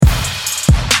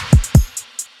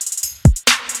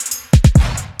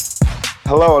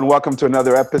Hello and welcome to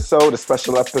another episode, a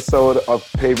special episode of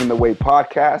Paving the Way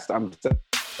podcast. I'm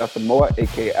Stephen Moa,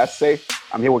 aka Essay.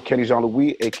 I'm here with Kenny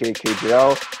Jean-Louis, aka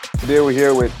KJL. Today we're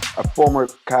here with a former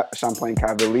Champlain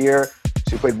Cavalier.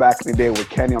 She played back in the day with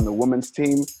Kenny on the women's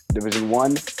team, Division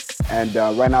 1. And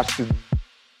right now she's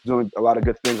doing a lot of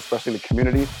good things, especially in the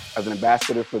community, as an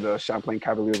ambassador for the Champlain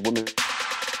Cavaliers women's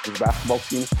basketball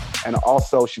team. And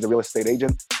also she's a real estate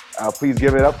agent. Please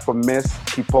give it up for Miss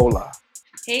Kipola.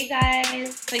 Hey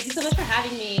guys, thank you so much for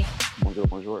having me. Bonjour.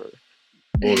 Bonjour.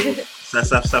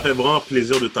 Ça fait vraiment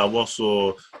plaisir de t'avoir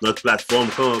sur notre plateforme.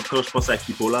 Quand je pense à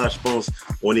Kipola, je pense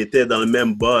on était dans le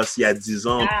même boss il y a 10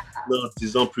 ans. Yeah.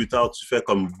 10 ans plus tard, tu fais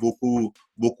comme beaucoup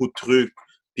de trucs.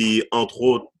 Puis entre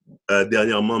autres,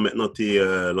 dernièrement, maintenant, tu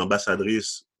es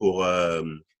l'ambassadrice pour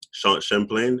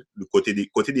Champlain, du côté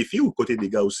des filles ou côté des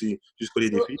gars aussi? Juste côté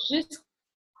des filles? Juste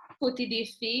côté des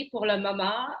filles, pour le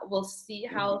moment, we'll see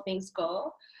how things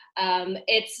go.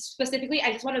 It's specifically,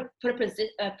 I just want to put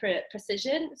a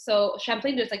precision. So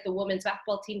Champlain, there's like the women's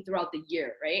basketball team throughout the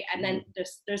year, right? And then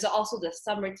there's also the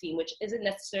summer team, which isn't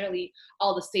necessarily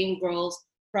all the same girls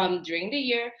from during the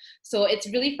year. So it's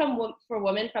really for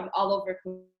women from all over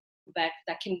Quebec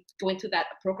that can go into that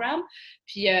program.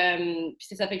 Puis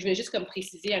c'est ça, fait que je voulais juste comme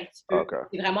préciser un petit peu. Okay.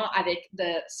 C'est vraiment avec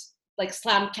like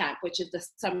Slam Camp, which is the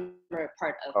summer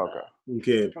part of OK.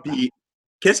 Puis,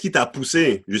 qu'est-ce qui t'a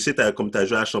poussé? Je sais, comme tu as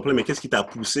joué à Champlain, mais qu'est-ce qui t'a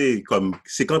poussé?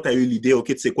 C'est quand tu as eu l'idée, OK,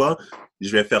 tu sais quoi?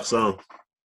 Je vais faire ça.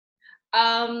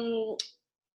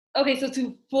 Okay, so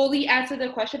to fully answer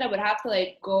the question, I would have to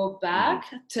like go back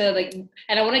to like,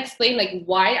 and I want to explain like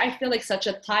why I feel like such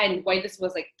a tie and why this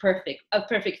was like a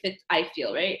perfect fit, I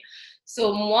feel, right?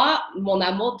 So moi, mon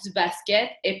amour du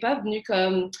basket est pas venu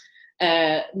comme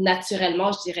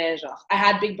naturellement, je dirais, genre, I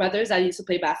had big brothers. I used to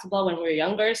play basketball when we were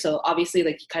younger, so obviously,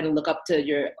 like, you kind of look up to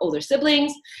your older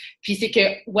siblings. Puis c'est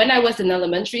que when I was in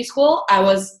elementary school, I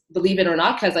was, believe it or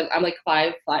not, because I'm like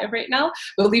 5'5" right now,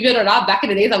 but believe it or not, back in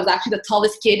the days, I was actually the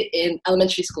tallest kid in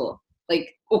elementary school,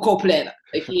 like, au complet,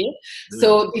 okay?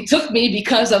 So they took me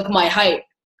because of my height.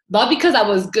 Not because I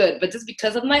was good, but just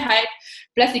because of my height.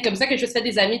 Puis là, c'est comme ça que je me suis fait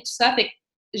des amis, tout ça. Fait que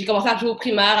j'ai commencé à jouer au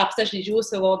primaire, après ça, je l'ai joué au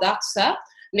secondaire, tout ça.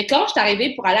 Mais quand je suis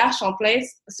arrivée pour aller à Champlain,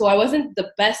 so I wasn't the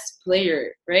best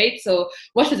player, right? So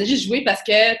moi, je faisais juste jouer parce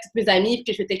que toutes mes amies,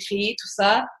 que je m'étais créée, tout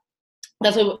ça.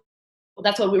 That's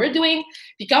what we were doing.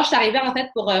 Puis quand je suis arrivée, en fait,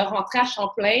 pour rentrer à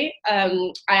Champlain,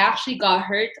 I actually got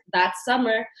hurt that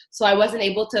summer, so I wasn't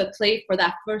able to play for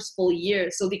that first full year.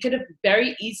 So they could have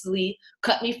very easily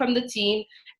cut me from the team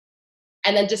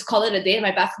and then just call it a day, and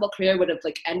my basketball career would have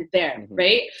like ended there,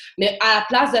 right? Mais à la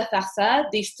place de faire ça,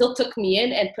 they still took me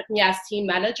in and put me as team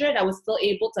manager, and I was still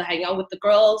able to hang out with the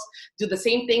girls, do the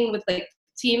same thing with like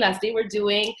team as they were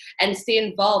doing, and stay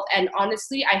involved. And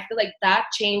honestly, I feel like that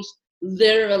changed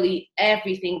literally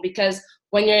everything, because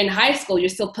when you're in high school, you're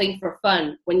still playing for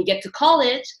fun. When you get to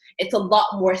college, it's a lot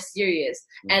more serious.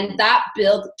 And that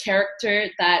built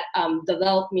character that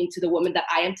developed me into the woman that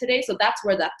I am today. So that's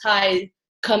where that tie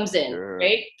comes in,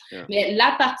 right? Yeah. Mais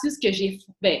la partie, ce que j'ai,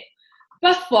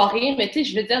 pas foiré, mais tu sais,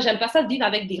 je veux dire, j'aime pas ça vivre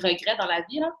avec des regrets dans la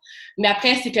vie, là. Mais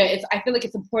après, c'est que I feel like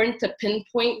it's important to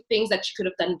pinpoint things that you could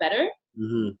have done better.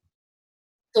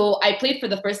 So I played for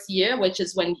the first year, which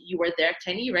is when you were there,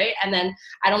 Kenny, right? And then,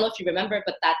 I don't know if you remember,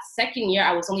 but that second year,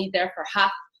 I was only there for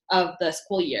half of the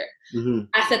school year.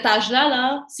 À cet âge-là,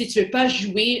 là, si tu veux pas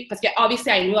jouer, parce que obviously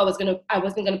I knew I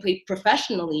wasn't gonna play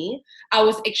professionally, I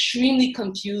was extremely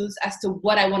confused as to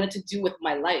what I wanted to do with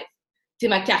my life. Tu sais,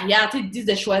 ma carrière, tu sais, ils disent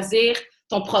de choisir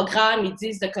ton programme, ils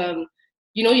disent de comme,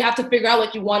 you know, you have to figure out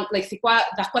what you want, like c'est quoi,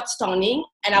 vers quoi tu t'enlignes,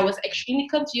 and I was extremely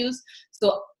confused.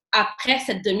 So après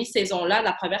cette demi-saison-là,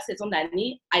 la première saison de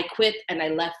l'année, I quit and I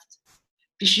left.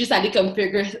 Puis je suis juste allée comme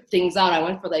figure things out. I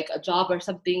went for like a job or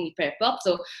something, peu importe.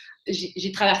 So,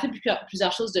 j'ai traversé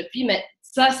plusieurs choses depuis, mais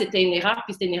ça, c'était une erreur.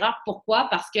 Puis c'était une erreur, pourquoi?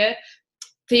 Parce que,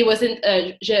 tu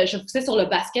sais, je poussais sur le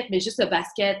basket, mais juste le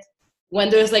basket.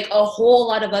 When there's like a whole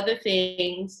lot of other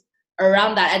things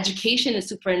around that, education is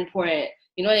super important.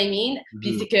 You know what I mean?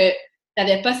 Puis c'est que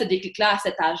t'avais pas ce déclic-là à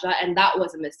cet âge-là, and that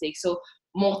was a mistake. So,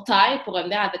 mon taille, pour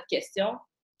revenir à votre question,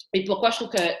 et pourquoi je trouve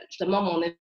que, justement,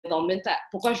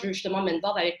 pourquoi je veux justement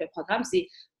m'involver avec le programme, c'est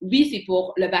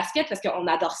pour le basket parce qu'on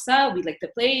adore ça, we like to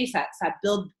play, ça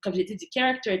build, comme j'ai dit, du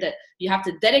character, that you have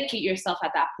to dedicate yourself at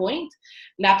that point.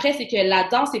 Mais après, c'est que la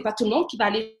danse, c'est pas tout le monde qui va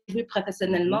aller jouer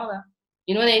professionnellement, là.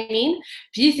 You know what I mean?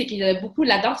 Puis c'est qu'il y a beaucoup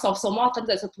là-dedans qui sont sûrement en train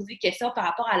de se poser des questions par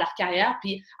rapport à leur carrière.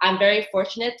 Puis I'm very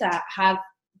fortunate to have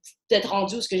d'être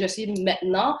rendu où ce que je suis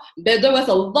maintenant, but there was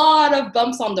a lot of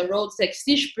bumps on the road. C'est que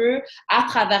si je peux, à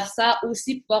travers ça,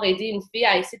 aussi pouvoir aider une fille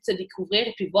à essayer de se découvrir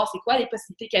et puis voir c'est quoi les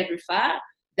possibilités qu'elle veut faire,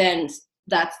 then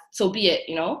that's so be it,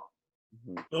 you know?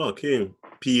 Ah, OK.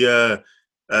 Puis,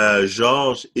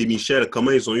 Georges et Michel,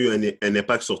 comment ils ont eu un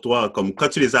impact sur toi? Comme quand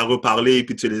tu les as reparlés,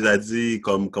 puis tu les as dit,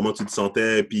 comme comment tu te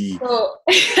sentais, puis... So,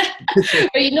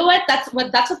 but you know what? That's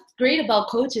what's great about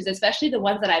coaches, especially the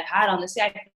ones that I've had. Honestly,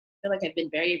 I feel like I've been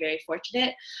very, very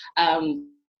fortunate.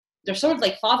 They're sort of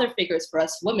like father figures for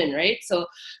us women, right? So,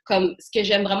 comme ce que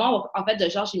j'aime vraiment en fait de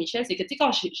Georges et Michel, c'est que tu sais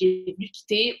quand j'ai voulu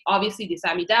quitter, obviously they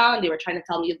sat me down, they were trying to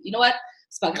tell me, you know what,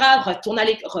 c'est pas grave, retourne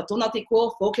dans tes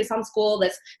cours, focus on school.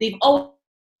 They've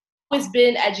always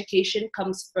been education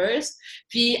comes first.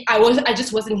 Puis I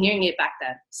just wasn't hearing it back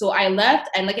then. So I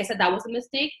left, and like I said, that was a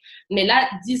mistake. Mais là,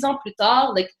 10 ans plus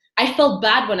tard, like I felt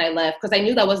bad when I left because I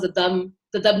knew that was the dumb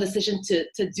decision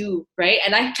to do, right?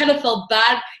 And I kind of felt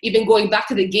bad even going back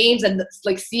to the games and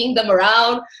like seeing them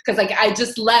around because like I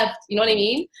just left, you know what I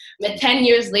mean? But 10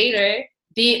 years later,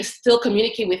 they still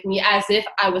communicate with me as if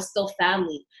I was still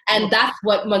family. And that's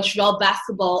what Montreal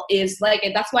basketball is like.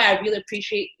 And that's why I really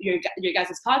appreciate your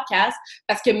guys' podcast.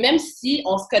 Parce que même si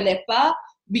on se connaît pas,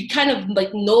 we kind of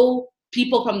like know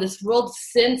people from this world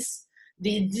since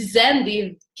des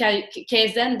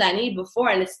quinzaines d'années before.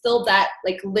 And it's still that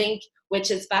like link,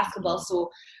 which is basketball. So,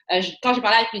 quand j'ai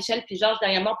parlé avec Michel puis Georges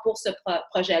dernièrement pour ce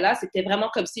projet-là, c'était vraiment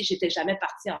comme si j'étais jamais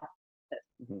partie en fait.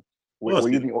 Were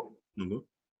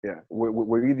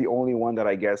you the only one that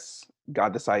I guess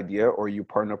got this idea, or you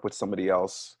partnered up with somebody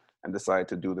else and decided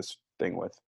to do this thing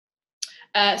with?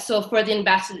 So for the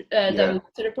ambassador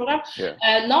program,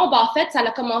 no, but en fait, ça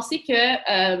a commencé que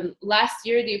last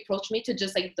year they approached me to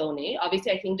just like donate.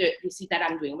 Obviously, I think they see that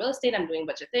I'm doing real estate, I'm doing a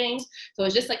bunch of things, so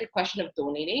it's just like a question of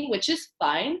donating, which is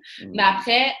fine. Mais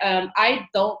après, I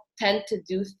don't tend to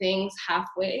do things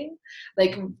halfway.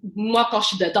 Like moi, quand je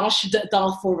suis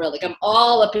dedans for real. Like I'm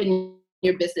all up in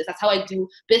your business. That's how I do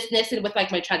business, and with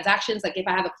like my transactions. Like if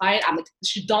I have a client, I'm like, je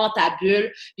suis dans ta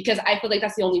bulle, because I feel like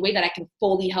that's the only way that I can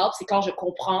fully help. C'est quand je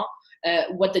comprends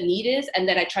what the need is, and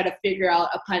then I try to figure out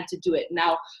a plan to do it.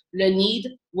 Now, the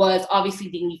need was obviously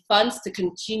they need funds to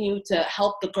continue to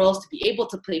help the girls to be able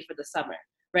to play for the summer,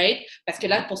 right? Parce que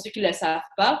là, pour ceux qui le savent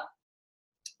pas,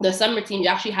 the summer team, you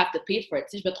actually have to pay for it.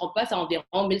 Si je me trompe pas, c'est environ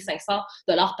 $1,500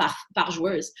 par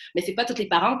joueuse. Mais c'est pas tous les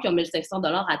parents qui ont $1,500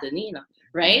 à donner, là.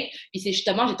 Right? Puis c'est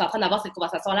justement, j'étais en train d'avoir cette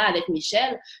conversation-là avec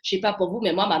Michel. Je sais pas pour vous,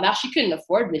 mais moi, ma mère, she couldn't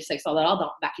afford $1,500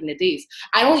 back in the days.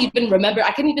 I don't even remember,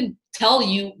 I can't even tell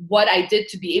you what I did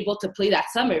to be able to play that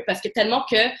summer. Parce que tellement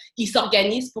qu'ils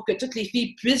s'organisent pour que toutes les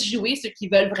filles puissent jouer ce qu'ils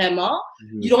veulent vraiment,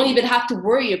 you don't even have to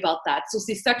worry about that. So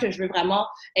c'est ça que je veux vraiment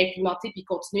implémenter puis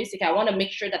continuer. C'est I want to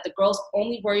make sure that the girls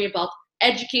only worry about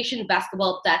education,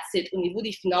 basketball, that's it. Au niveau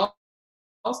des finances,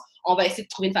 on va essayer de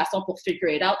trouver une façon pour figure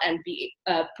it out and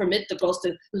permit the girls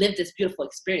to live this beautiful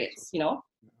experience, you know?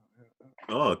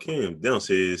 Oh, OK. Bien,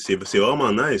 c'est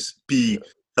vraiment nice. Puis,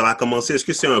 ça va commencer, est-ce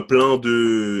que c'est un plan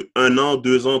de 1 an,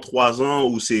 2 ans, 3 ans,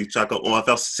 ou on va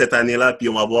faire cette année-là, puis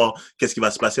on va voir qu'est-ce qui va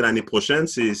se passer l'année prochaine?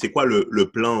 C'est quoi le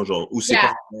plan, genre? Ou c'est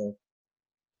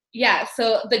Yeah,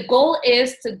 so the goal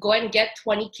is to go and get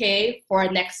 20K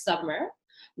for next summer.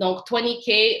 Donc,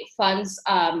 20K funds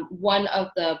one of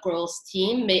the girls'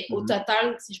 team, mais au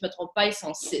total, si je ne me trompe pas, ils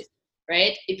sont 6,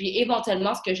 right? Et puis,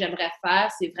 éventuellement, ce que j'aimerais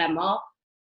faire, c'est vraiment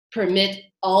permit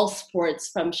all sports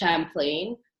from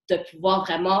Champlain de pouvoir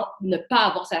vraiment ne pas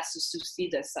avoir à se soucier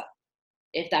de ça,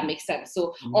 if that makes sense.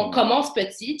 So, on commence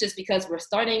petit just because we're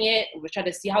starting it, we're trying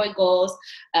to see how it goes,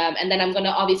 and then I'm going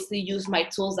to obviously use my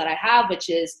tools that I have, which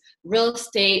is real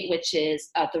estate, which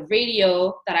is the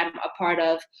radio that I'm a part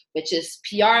of, which is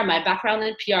PR, my background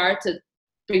in PR, to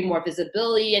bring more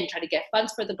visibility and try to get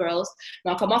funds for the girls.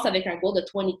 Mais on commence avec un goal de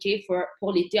 20K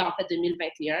pour l'été, en fait,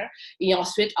 2021. Et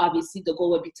ensuite, obviously, the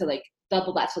goal would be to like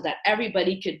double that so that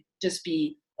everybody could just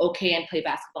be okay and play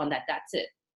basketball, and that's it.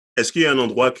 Est-ce qu'il y a un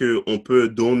endroit qu'on peut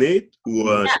donner ou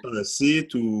je sais pas, un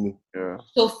site ou...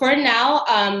 So for now,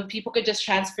 people could just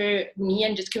transfer me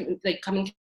and just come in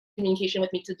communication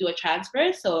with me to do a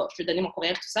transfer. So je vais donner mon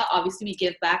courriel, tout ça. Obviously, we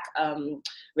give back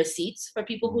receipts for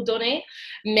people who donate.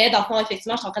 Mais dans le fond,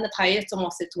 effectivement, je suis en train de travailler sur mon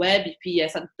site web et puis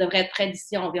ça devrait être prêt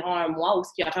d'ici environ 1 mois où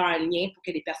il y aura un lien pour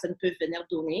que les personnes peuvent venir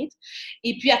donner.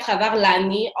 Et puis à travers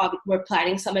l'année, we're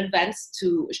planning some events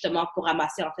justement pour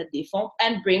ramasser en fait des fonds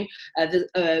and bring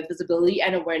visibility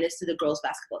and awareness to the girls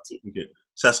basketball team. Okay.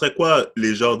 Ça serait quoi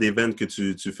les genres d'événements que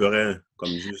tu ferais comme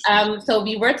juste? So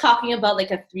we were talking about like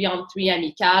a 3-on-3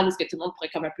 amical où ce que tout le monde pourrait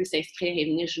comme un peu s'inscrire et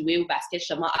venir jouer au basket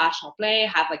justement à Champlain,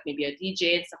 have like maybe a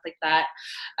DJ and stuff like that.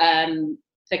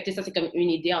 Fait que ça c'est comme une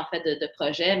idée en fait de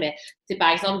projet, mais c'est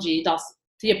par exemple il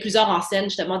y a plusieurs enseignes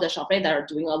justement de Champlain that are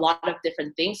doing a lot of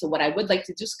different things. So what I would like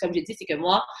to do, comme j'ai dit, c'est que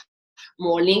moi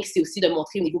mon link, c'est aussi de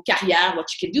montrer au niveau carrière what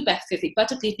you can do parce que c'est pas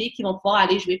toutes les filles qui vont pouvoir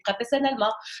aller jouer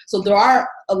professionnellement. So there are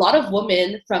a lot of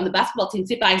women from the basketball team.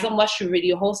 Tu sais, par exemple, moi, je suis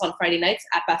radio host on Friday nights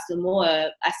à Passe-le-mot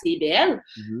à CIBL.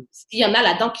 S'il y en a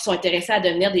là-dedans qui sont intéressés à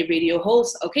devenir des radio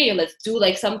hosts, okay, let's do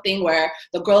like something where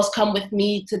the girls come with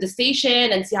me to the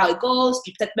station and see how it goes,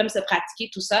 puis peut-être même se pratiquer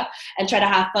tout ça and try to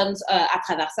have fun à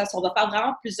travers ça. So, on va faire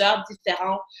vraiment plusieurs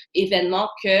différents événements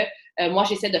que moi,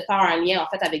 j'essaie de faire un lien, en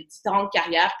fait, avec différentes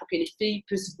carrières pour que les filles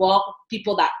puissent voir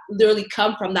people that literally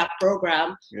come from that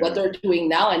program, what they're doing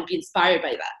now, and be inspired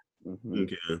by that.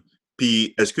 OK.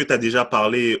 Puis, est-ce que tu as déjà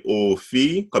parlé aux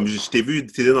filles? Comme je t'ai vu,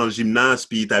 tu étais dans le gymnase,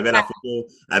 puis tu avais la photo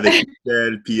avec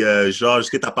Michel, puis Georges.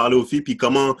 Est-ce que tu as parlé aux filles? Puis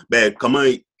comment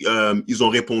ils ont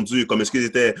répondu? Comme est-ce qu'ils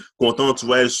étaient contents? Tu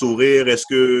vois le sourire? Est-ce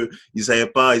qu'ils ne savaient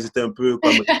pas? Ils étaient un peu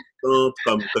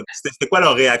comme c'était quoi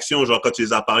leur réaction, genre, quand tu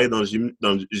les as parlé dans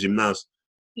le gymnase?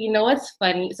 You know what's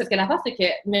funny? Parce que la face, c'est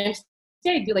que même si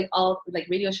I do like all like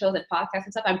radio shows and podcasts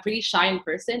and stuff, I'm pretty shy in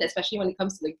person, especially when it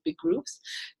comes to like big groups.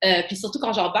 Puis surtout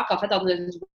quand j'embarque en fait dans un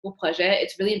nouveau projet,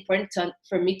 it's really important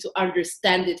for me to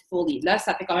understand it fully. Là,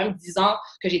 ça fait quand même 10 ans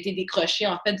que j'ai été décrochée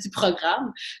en fait du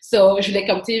programme. So je voulais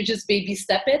comme tu sais just baby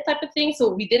step it type of thing.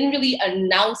 So we didn't really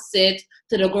announce it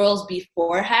to the girls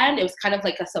beforehand. It was kind of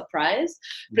like a surprise.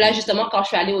 Puis là justement quand je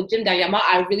suis allée au gym dernièrement,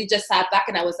 I really just sat back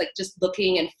and I was like just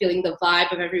looking and feeling the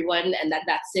vibe of everyone and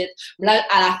that's it. Là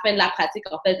à la fin de la pratique,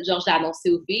 en fait, Georges l'a annoncé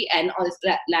aux filles, and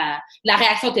la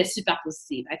réaction était super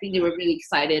positive. I think they were really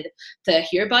excited to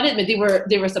hear about it, but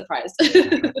they were surprised.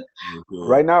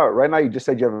 Right now, you just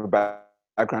said you have a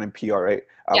background in PR, right?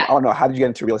 Yeah. I don't know, how did you get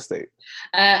into real estate?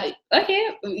 Okay,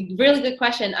 really good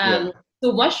question.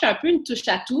 So moi, je suis un peu une touche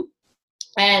à tout.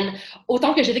 And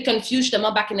autant que j'étais confused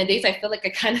justement back in the days, I feel like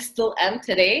I kind of still am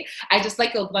today. I just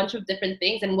like a bunch of different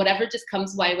things and whatever just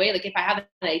comes my way. Like if I have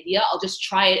an idea, I'll just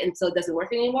try it until it doesn't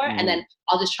work anymore. And then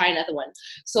I'll just try another one.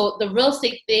 So the real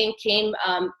estate thing came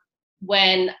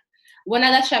when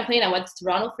I left Champlain, I went to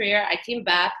Toronto for a year. I came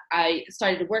back, I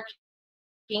started working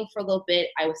for a little bit.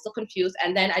 I was still confused.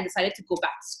 And then I decided to go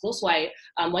back to school. So I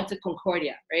went to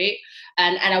Concordia, right?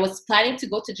 And I was planning to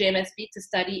go to JMSB to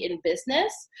study in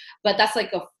business, but that's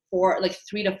like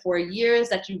 3 to 4 years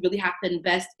that you really have to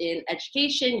invest in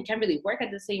education. You can't really work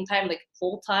at the same time, like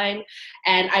full time.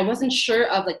 And I wasn't sure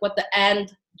of like what the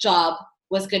end job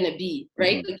was going to be,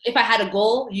 right? Like if I had a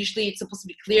goal, usually it's supposed to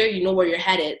be clear, you know where you're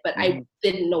headed, but I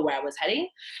didn't know where I was heading.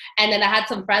 And then I had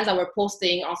some friends that were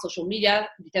posting on social media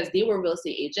because they were real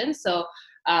estate agents. So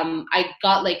I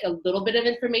got like a little bit of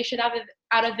information out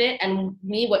of it. And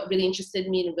me, what really interested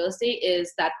me in real estate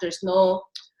is that there's no,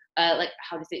 like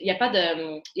how do you say, il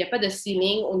y a pas de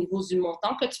ceiling au niveau du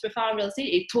montant que tu peux faire en real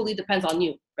estate. It totally depends on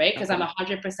you, right? Because I'm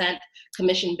 100%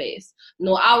 commission based.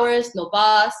 No hours, no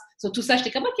boss. So tout ça,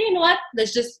 j'étais comme, okay, you know what?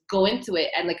 Let's just go into it.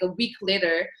 And like a week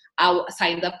later, I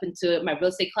signed up into my real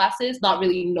estate classes, not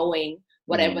really knowing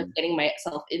what I was getting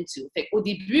myself into. Like, au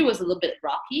début, it was a little bit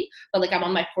rocky, but like I'm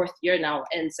on my 4th year now,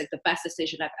 and it's like the best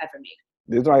decision I've ever made.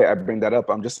 The reason why I bring that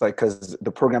up, I'm just like, because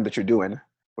the program that you're doing,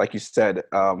 like you said,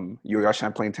 you were at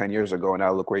Champlain 10 years ago, and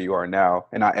now look where you are now,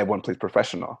 and not everyone plays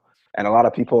professional. And a lot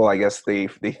of people, I guess, they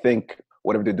think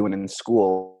whatever they're doing in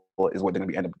school is what they're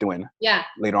going to end up doing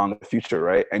later on in the future,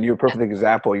 right? And you're a perfect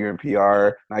example. You're in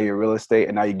PR, now you're in real estate,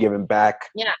 and now you're giving back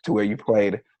to where you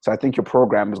played. So I think your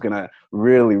program is going to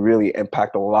really, really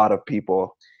impact a lot of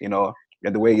people, you know.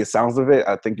 And the way it sounds of it,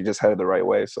 I think you just headed the right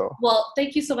way. So well,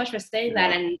 thank you so much for saying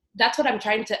that. And that's what I'm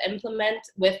trying to implement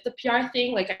with the PR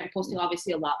thing. Like I'm posting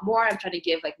obviously a lot more. I'm trying to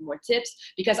give like more tips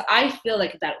because I feel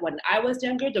like that when I was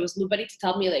younger, there was nobody to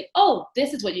tell me like, oh,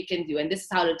 this is what you can do and this is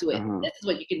how to do it. This is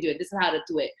what you can do and this is how to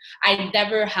do it. I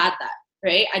never had that,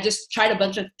 right? I just tried a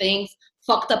bunch of things,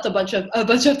 fucked up a bunch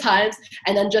of times,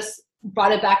 and then just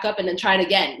brought it back up and then tried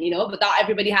again, you know. But not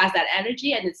everybody has that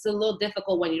energy, and it's a little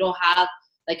difficult when you don't have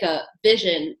like a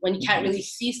vision, when you can't really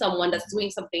see someone that's doing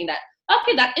something that,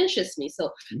 okay, that interests me. So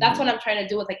that's what I'm trying to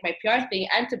do with like my PR thing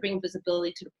and to bring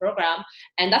visibility to the program.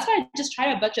 And that's why I just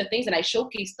try a bunch of things and I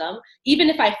showcase them. Even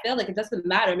if I feel like it doesn't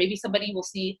matter, maybe somebody will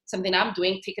see something I'm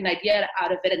doing, take an idea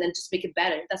out of it and then just make it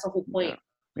better. That's the whole point.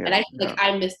 And I feel like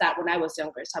I missed that when I was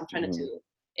younger. So I'm trying to do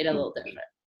it a little different.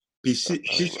 Puis si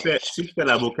je fais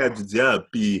l'avocat du diable,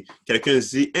 puis quelqu'un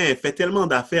se dit, elle fait tellement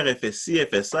d'affaires, elle fait ci, elle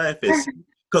fait ça, elle fait ci.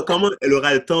 Comment elle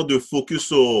aura le temps de focus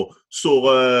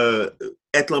sur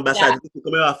être l'ambassadrice,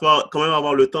 quand même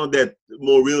avoir le temps d'être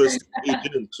mon real estate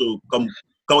agent? So,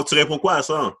 comment tu réponds quoi à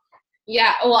ça?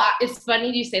 Yeah, well, it's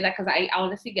funny you say that because I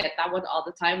honestly get that one all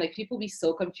the time. Like people be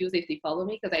so confused if they follow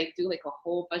me because I do like a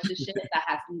whole bunch of shit that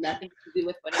has nothing to do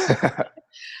with what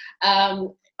I'm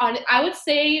doing. I would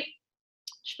say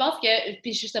Je pense que,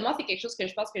 puis justement, c'est quelque chose que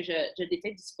je pense que je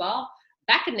déteste du sport.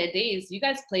 Back in the days, you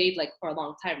guys played like for a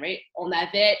long time, right? On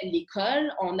avait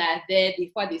l'école, on avait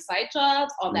des fois des side jobs,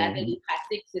 on avait des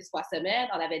pratiques 6 fois semaine,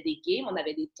 on avait des games, on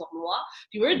avait des tournois.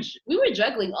 Puis we were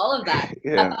juggling all of that.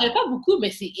 Ça paraît pas beaucoup,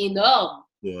 mais c'est énorme,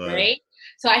 right?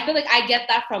 So I feel like I get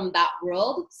that from that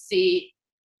world. C'est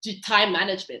du time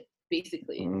management,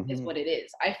 basically, is what it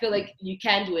is. I feel like you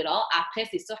can do it all. Après,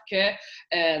 c'est sûr que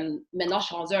maintenant, je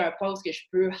suis rendue à un point où je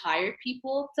peux hire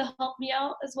people to help me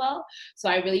out as well. So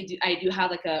I do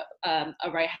have like a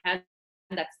right hand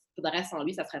that's, pour le reste, sans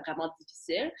lui, ça serait vraiment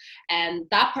difficile. And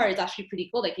that part is actually pretty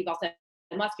cool. Like, éventuellement,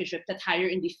 est-ce que je vais peut-être hire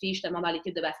une des filles justement dans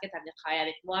l'équipe de basket à venir travailler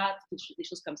avec moi, des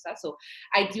choses comme ça. So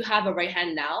I do have a right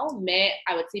hand now, mais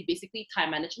I would say basically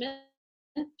time management.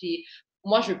 Puis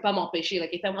moi, je veux pas m'empêcher.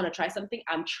 Like, if I want to try something,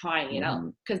 I'm trying it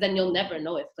out. Because then you'll never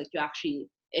know if, like,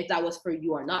 if that was for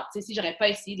you or not. Tu sais, si j'aurais pas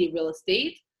essayé les real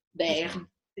estate, ben,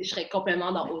 je serais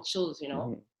complètement dans autre chose, you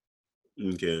know?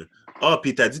 OK. Ah,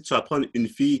 puis t'as dit que tu vas prendre une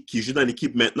fille qui joue dans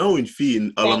l'équipe maintenant ou une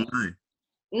fille alumni?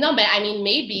 No, but I mean,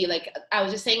 maybe, like, I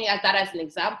was just saying that as an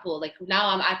example. Like,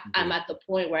 now I'm at the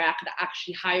point where I could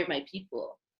actually hire my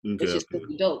people. Okay, Which is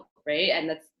really dope, right? And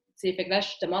that's, fait que là,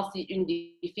 justement, si une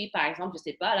des filles, par exemple, je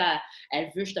sais pas, là,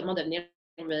 elle veut justement devenir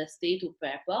real estate ou peu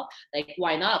importe, like,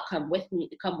 why not come work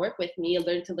with me,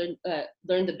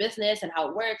 learn the business and how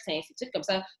it works, et ainsi de suite. Comme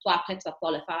ça, toi, après, tu vas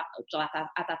pouvoir le faire genre,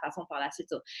 à ta façon par la suite.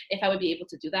 So, if I would be able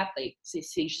to do that, like, c'est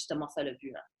justement ça le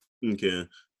but, là. OK.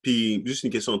 Puis, juste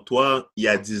une question. Toi, il y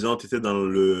a 10 ans, tu étais dans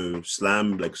le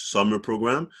Slam, like, Summer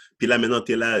Program. Puis là, maintenant,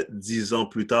 tu es là 10 ans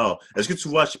plus tard. Est-ce que tu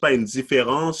vois, je sais pas, une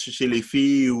différence chez les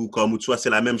filles ou comme, ou tu vois,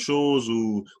 c'est la même chose?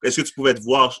 Ou est-ce que tu pouvais te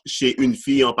voir chez une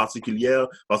fille en particulier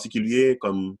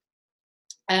comme...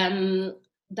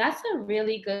 That's a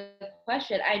really good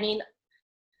question. I mean,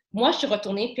 moi, je suis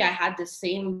retournée, puis I had the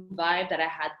same vibe that I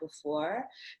had before.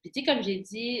 Puis, tu sais, comme j'ai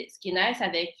dit, ce qui est nice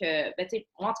avec, ben, tu sais,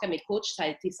 moi, en tout cas, mes coachs, ça a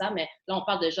été ça, mais là, on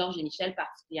parle de Georges et Michel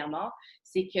particulièrement,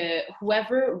 c'est que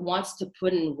whoever wants to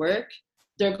put in work,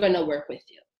 they're gonna work with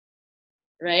you.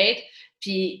 Right?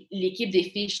 Puis, l'équipe des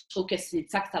filles, je trouve que c'est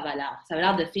ça que ça va l'air. Ça va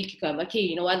l'air de filles qui comme, OK,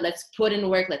 you know what, let's put in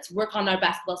work, let's work on our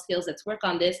basketball skills, let's work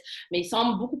on this. Mais ils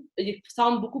semblent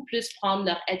beaucoup plus prendre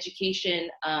leur education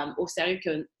au sérieux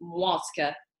que moi, en tout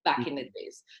cas, back in the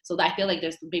days. So I feel like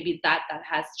there's maybe that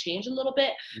has changed a little bit.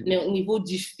 Mais au niveau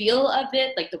du feel of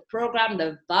it, like the program,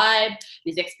 the vibe,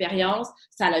 les expériences,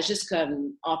 ça l'a juste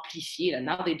comme amplifié.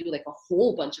 Now they do like a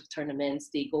whole bunch of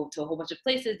tournaments. They go to a whole bunch of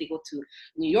places. They go to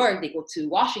New York, they go to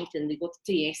Washington, they go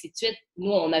to et ainsi de suite.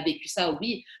 Nous, on a vécu ça,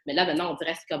 oui, mais là, maintenant, on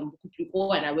dirait que c'est comme beaucoup plus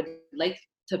gros, and I would like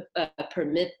to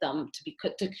permit them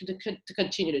to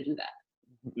continue to do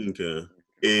that. OK.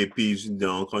 Et puis,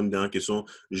 encore une dernière question.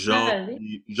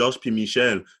 Georges puis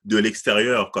Michel, de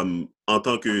l'extérieur, comme en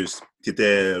tant que tu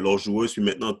étais leur joueuse, puis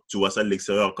maintenant tu vois ça de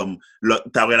l'extérieur, comme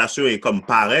ta relation est comme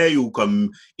pareille ou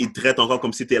comme ils te traitent encore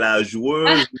comme si tu étais la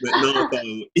joueuse, ou maintenant,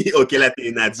 comme, OK, là, tu es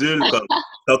une adulte,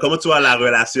 comme, comment tu vois la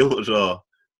relation, genre?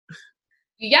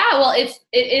 Yeah, well, it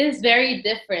is very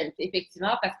different,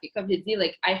 effectivement, parce que comme j'ai dit,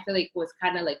 like, I feel like it was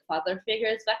kind of like father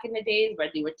figures back in the days where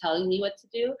they were telling me what to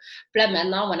do. Puis là,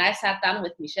 maintenant, when I sat down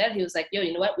with Michel, he was like, yo,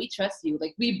 you know what, we trust you.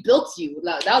 Like, we built you.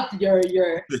 Like, you're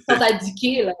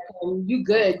éduqué, like, you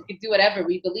good, you can do whatever,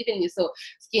 we believe in you. So,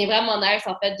 ce qui est vraiment nice,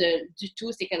 en fait, du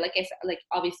tout, c'est que, like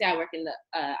obviously, I work in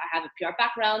I have a PR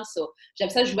background, so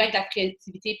j'aime ça jouer avec la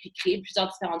créativité puis créer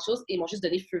plusieurs différentes choses, et ils m'ont juste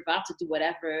donné feu vert to do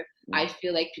whatever I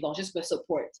feel like, puis ils vont juste me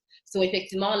support. So,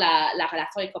 effectivement, la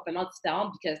relation est complètement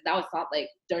différente because now it's not like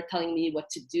they're telling me what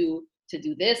to do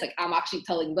this. Like, I'm actually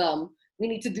telling them, we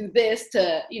need to do this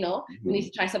to, you know, we need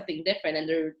to try something different, and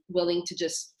they're willing to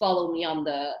just follow me on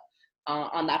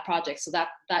that project. So that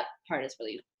part is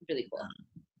really, really cool.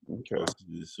 Okay.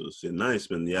 C'est nice,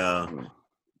 man.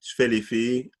 Tu fais les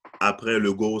filles. Après,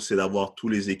 le goal, c'est d'avoir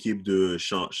toutes les équipes de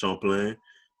Champlain.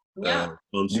 Yeah.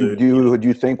 Do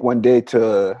you think one day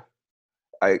to,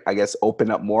 I guess, open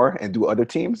up more and do other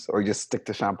teams, or just stick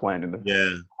to Champlain?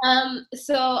 Yeah.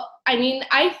 So, I mean,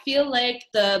 I feel like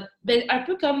un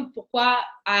peu comme pourquoi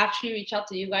I actually reached out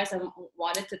to you guys and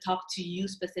wanted to talk to you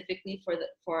specifically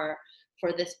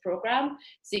for this program,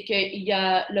 c'est que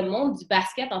le monde du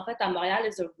basket, en fait, à Montréal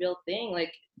is a real thing.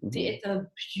 Like, it's a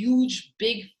huge,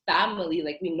 big family.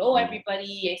 Like, we know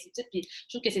everybody, et ainsi de suite. Puis, je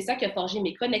trouve que c'est ça qui a forgé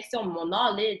mes connexions, mon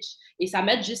knowledge. Et ça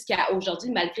m'aide jusqu'à aujourd'hui,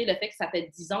 malgré le fait que ça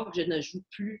fait 10 ans que je ne joue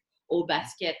plus au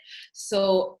basket.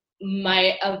 So,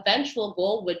 my eventual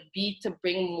goal would be to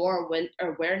bring more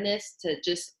awareness to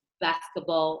just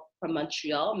basketball from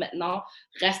Montreal. Maintenant,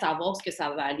 reste à voir ce que ça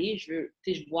va aller.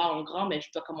 Je vois en grand, mais je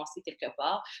dois commencer quelque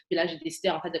part. Puis là, j'ai décidé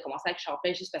en fait de commencer avec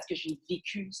Champlain juste parce que j'ai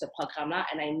vécu ce programme-là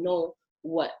and I know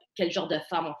quel genre de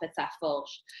femme en fait ça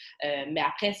forge. Mais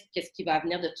après, qu'est-ce qui va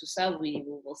venir de tout ça? Oui,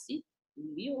 aussi.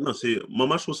 Oui, Non,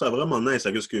 moi, je trouve ça vraiment nice,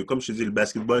 parce que, comme je te dis, le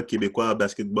basketball québécois, le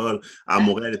basketball à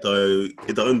Montréal est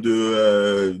en train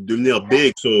de devenir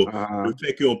big. So, le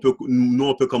fait qu'on peut, nous,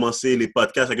 on peut commencer les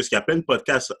podcasts, parce qu'il y a plein de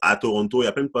podcasts à Toronto, il y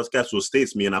a plein de podcasts aux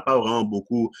States, mais il n'y en a pas vraiment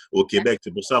beaucoup au Québec.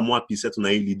 C'est pour ça, moi, puis Seth, on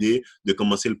a eu l'idée de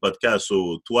commencer le podcast.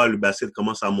 So, toi, le basket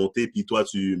commence à monter, puis toi,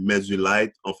 tu mets du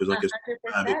light en faisant quelque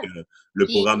chose avec le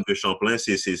programme de Champlain.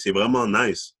 C'est vraiment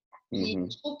nice. Puis,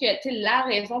 je trouve que la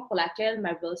raison pour laquelle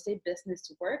my real estate business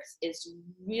works is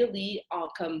really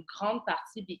comme grande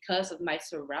partie because of my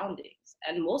surroundings.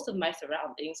 And most of my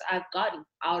surroundings I've gotten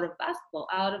out of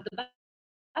the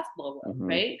basketball world,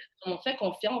 right? On fait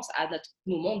confiance à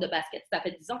nos mondes de basket. Ça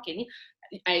fait 10 ans, Kenny.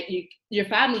 Your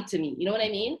family to me, you know what I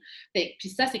mean? Puis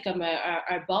ça, c'est comme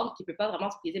un bond qui ne peut pas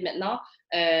vraiment se briser. Maintenant,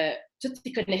 toutes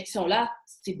ces connexions-là,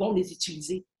 c'est bon de les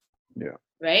utiliser. Yeah.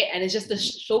 Right? And it's just to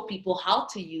show people how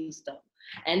to use them.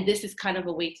 And this is kind of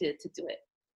a way to do it.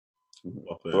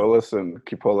 Well, listen,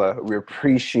 Kipola, we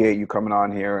appreciate you coming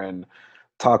on here and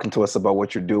talking to us about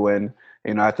what you're doing.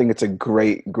 You know, I think it's a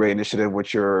great initiative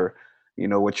what you're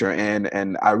in,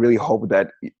 and I really hope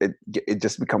that it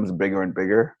just becomes bigger and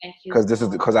bigger.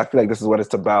 Because I feel like this is what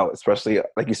it's about. Especially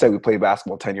like you said, we played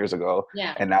basketball 10 years ago,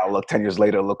 and now look, 10 years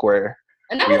later, look where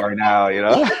we are now, you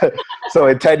know. So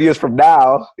in 10 years from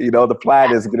now, you know, the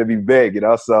plan is going to be big, you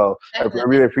know. So definitely. I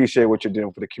really appreciate what you're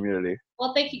doing for the community.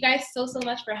 Well, thank you guys so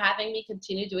much for having me.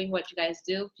 Continue doing what you guys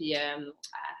do. Puis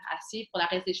à suivre pour la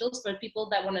reste des choses. For people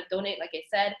that want to donate, like I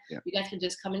said, you guys can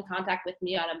just come in contact with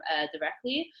me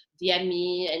directly, DM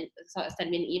me and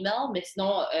send me an email. Mais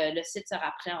sinon, le site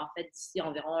sera prêt en fait d'ici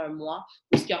environ un mois,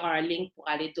 où il y aura un link pour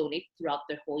aller donate throughout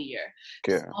the whole year.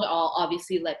 Okay. So I'll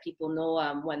obviously let people know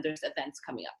when there's events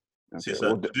coming up. C'est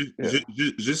ça.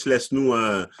 Juste laisse-nous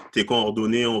tes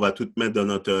coordonnées, on va tout mettre dans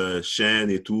notre chaîne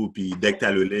et tout, puis dès que tu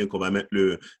as le link, on va mettre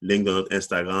le link dans notre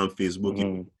Instagram, Facebook, et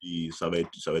tout, puis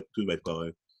tout va être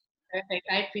correct. Perfect.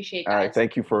 I appreciate that. All right,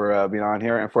 thank you for being on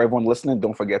here. And for everyone listening,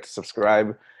 don't forget to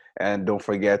subscribe and don't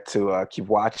forget to keep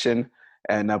watching.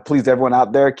 And please, everyone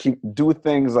out there, do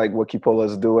things like what Kipola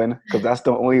is doing, because that's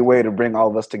the only way to bring all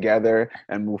of us together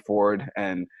and move forward.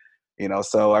 And you know,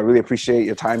 so I really appreciate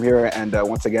your time here. And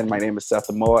once again, my name is Seth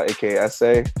Amoa, aka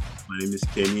SA. My name is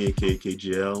Kenny, aka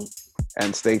KGL.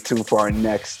 And stay tuned for our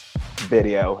next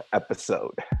video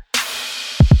episode.